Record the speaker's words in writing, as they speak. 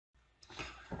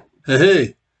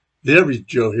Hey, the Average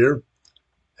Joe here.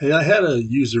 Hey, I had a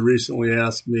user recently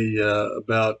ask me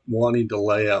about wanting to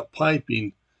lay out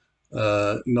piping,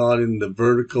 not in the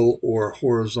vertical or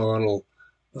horizontal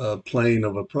plane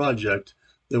of a project.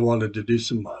 They wanted to do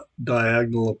some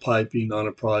diagonal piping on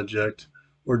a project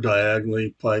or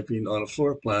diagonally piping on a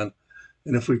floor plan,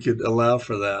 and if we could allow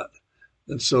for that.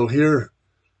 And so here,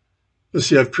 let's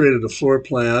see, I've created a floor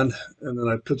plan, and then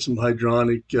I put some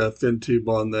hydronic fin tube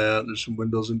on that. There's some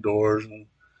windows and doors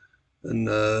and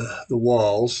the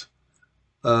walls.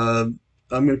 Uh,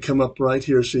 I'm going to come up right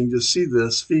here so you can just see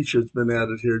this feature that's been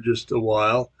added here just a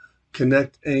while.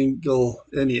 Connect angle,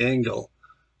 any angle.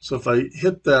 So if I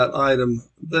hit that item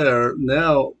there,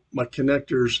 now my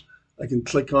connectors, I can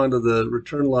click onto the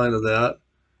return line of that.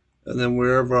 And then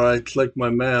wherever I click my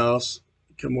mouse,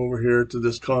 come over here to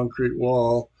this concrete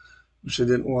wall, which I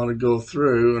didn't want to go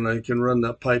through, and I can run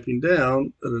that piping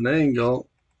down at an angle,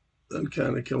 then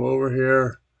kind of come over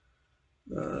here.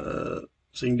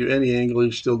 So you can do any angle,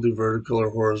 you still do vertical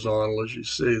or horizontal as you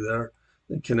see there,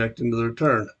 and connect into the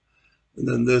return. And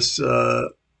then this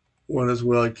one as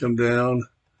well, I come down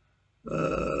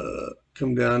to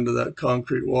that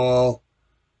concrete wall,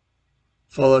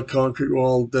 follow that concrete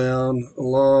wall down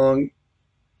along,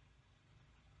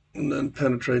 and then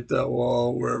penetrate that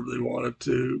wall wherever they want it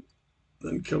to,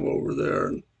 then come over there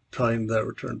and tie into that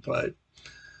return pipe.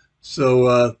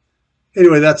 So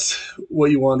anyway, that's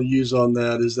what you want to use on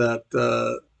that is that,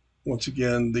 once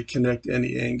again, the connect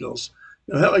any angles.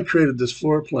 Now, how I created this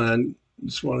floor plan,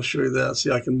 just want to show you that.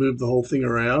 See, I can move the whole thing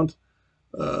around,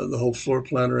 the whole floor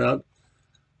plan around.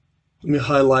 Let me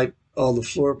highlight all the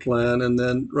floor plan, and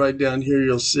then right down here,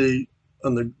 you'll see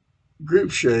on the group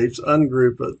shapes,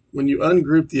 ungroup it. When you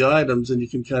ungroup the items, and you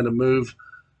can kind of move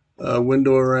a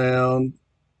window around,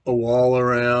 a wall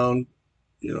around,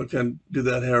 kind of do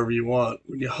that however you want.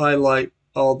 When you highlight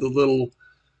all the little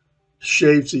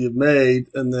shapes that you've made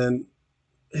and then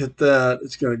hit that,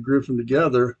 it's going to group them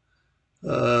together.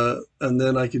 And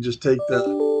then I could just take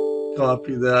that,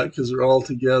 copy that because they're all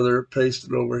together, paste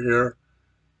it over here,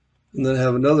 and then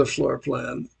have another floor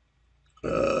plan.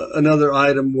 Another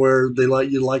item where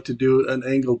you like to do an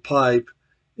angled pipe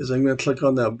is I'm going to click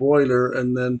on that boiler,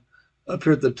 and then up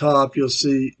here at the top you'll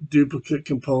see duplicate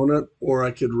component, or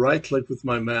I could right click with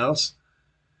my mouse,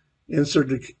 insert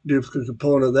the duplicate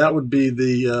component. That would be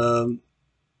the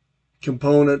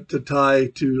component to tie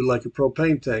to like a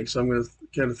propane tank. So I'm going to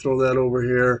kind of throw that over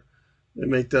here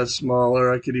and make that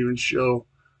smaller. I could even show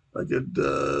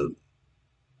the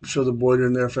boiler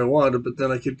in there if I wanted, but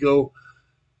then I could go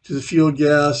to the fuel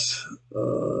gas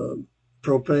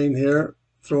propane here,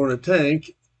 throw in a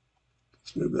tank.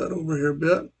 Let's move that over here a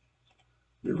bit.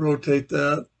 Let me rotate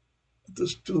that with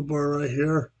this toolbar right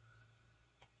here.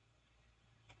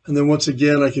 And then once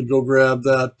again, I could go grab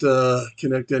that,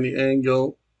 connect any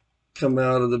angle, come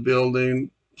out of the building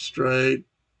straight.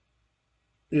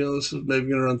 This is maybe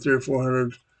going to run 300 or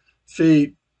 400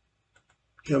 feet.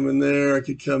 Come in there, I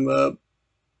could come up,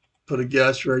 put a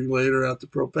gas regulator out the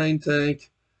propane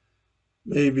tank,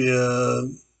 maybe a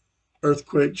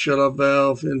earthquake shutoff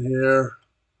valve in here,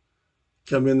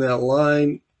 come in that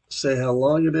line, say how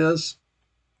long it is.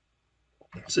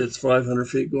 Say it's 500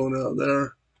 feet going out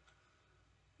there.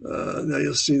 Now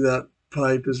you'll see that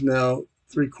pipe is now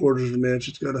 3/4 of an inch.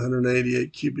 It's got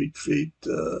 188 cubic feet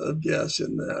of gas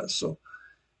in there. So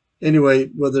anyway,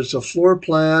 whether it's a floor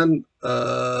plan,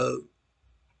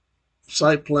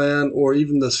 site plan, or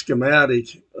even the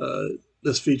schematic,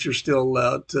 this feature is still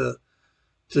allowed to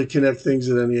connect things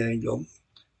at any angle.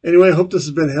 Anyway, I hope this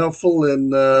has been helpful in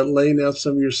laying out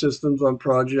some of your systems on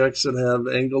projects that have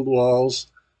angled walls,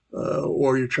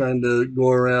 or you're trying to go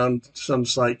around some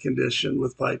site condition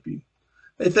with piping.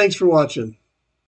 Hey, thanks for watching.